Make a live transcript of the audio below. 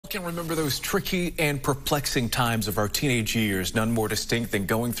can remember those tricky and perplexing times of our teenage years, none more distinct than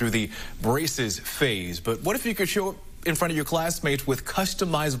going through the braces phase. But what if you could show up in front of your classmates with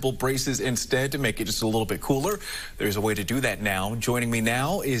customizable braces instead to make it just a little bit cooler? There's a way to do that now. Joining me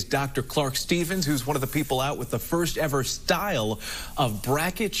now is Dr. Clark Stevens, who's one of the people out with the first ever style of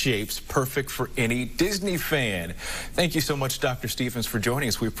bracket shapes perfect for any Disney fan. Thank you so much, Dr. Stevens, for joining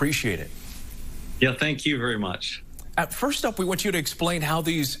us. We appreciate it. Yeah, thank you very much. First up, we want you to explain how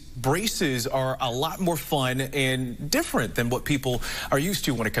these braces are a lot more fun and different than what people are used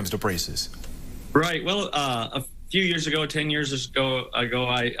to when it comes to braces. Right. Well, a few years ago, 10 years ago,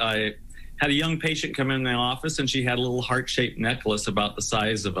 I had a young patient come in the office, and she had a little heart-shaped necklace about the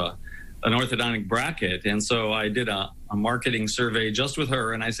size of an orthodontic bracket. And so I did a marketing survey just with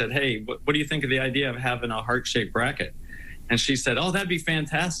her, and I said, hey, what do you think of the idea of having a heart-shaped bracket? And she said, oh, that'd be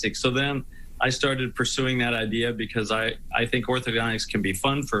fantastic. So then I started pursuing that idea because I think orthodontics can be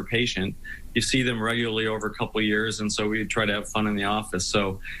fun for a patient. You see them regularly over a couple of years, and so we try to have fun in the office.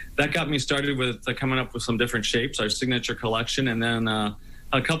 So that got me started with coming up with some different shapes, our signature collection. And then a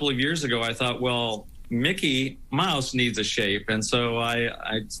couple of years ago, I thought, well, Mickey Mouse needs a shape. And so I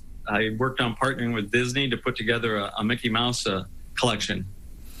worked on partnering with Disney to put together a Mickey Mouse collection.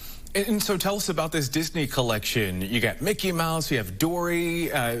 And so tell us about this Disney collection. You got Mickey Mouse, you have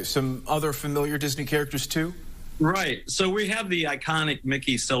Dory, some other familiar Disney characters too? Right. So we have the iconic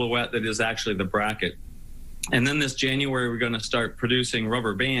Mickey silhouette that is actually the bracket. And then this January, we're going to start producing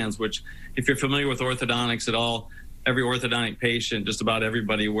rubber bands, which if you're familiar with orthodontics at all, every orthodontic patient, just about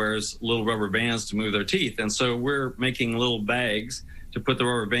everybody wears little rubber bands to move their teeth. And so we're making little bags to put the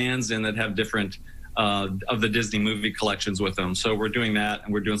rubber bands in that have different of the Disney movie collections with them. So we're doing that,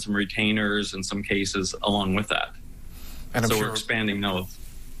 and we're doing some retainers and some cases along with that. And so we're expanding those.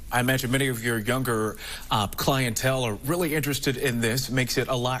 I imagine many of your younger clientele are really interested in this. Makes it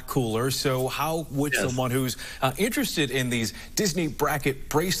a lot cooler. So how would someone who's interested in these Disney bracket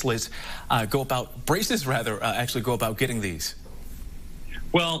bracelets go about actually go about getting these?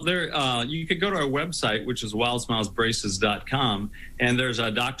 Well, you could go to our website, which is WildSmilesBraces.com, and there's a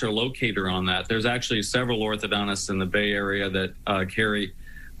doctor locator on that. There's actually several orthodontists in the Bay Area that carry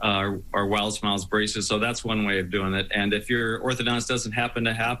our WildSmiles braces, so that's one way of doing it. And if your orthodontist doesn't happen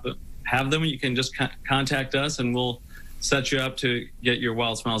to have them, you can just contact us, and we'll set you up to get your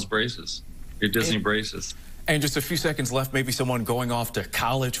WildSmiles braces, your Disney braces. And just a few seconds left, maybe someone going off to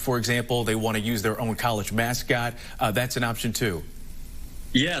college, for example, they want to use their own college mascot. That's an option too.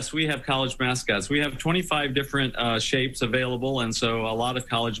 Yes, we have college mascots. We have 25 different shapes available, and so a lot of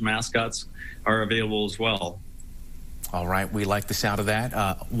college mascots are available as well. All right, we like the sound of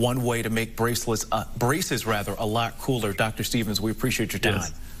that. One way to make braces a lot cooler. Dr. Stevens, we appreciate your time.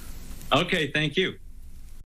 Yes. Okay, thank you.